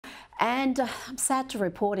And I'm sad to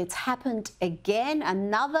report it's happened again.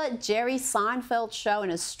 Another Jerry Seinfeld show in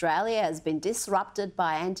Australia has been disrupted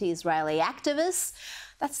by anti-Israeli activists.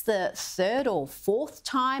 That's the third or fourth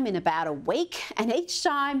time in about a week. And each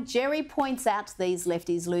time Jerry points out to these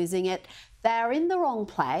lefties losing it, they're in the wrong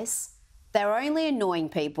place, they're only annoying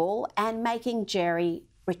people and making Jerry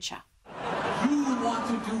richer. You want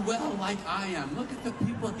to do well like I am. Look at the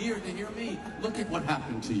people here to hear me. Look at what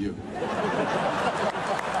happened to you.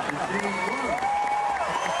 It didn't work.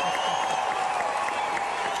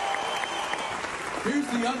 Here's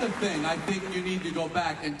the other thing I think you need to go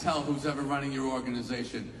back and tell who's ever running your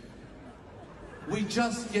organization. We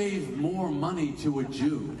just gave more money to a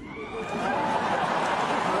Jew.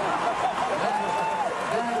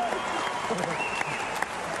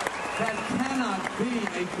 That cannot be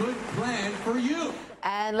a good plan for you.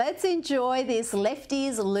 And let's enjoy this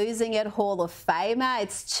Lefties Losing It Hall of Famer.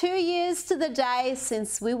 It's 2 years to the day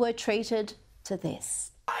since we were treated to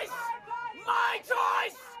this. My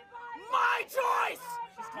choice! My choice!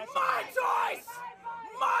 My choice!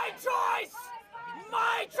 My choice!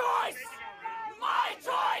 My choice! My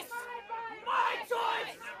choice!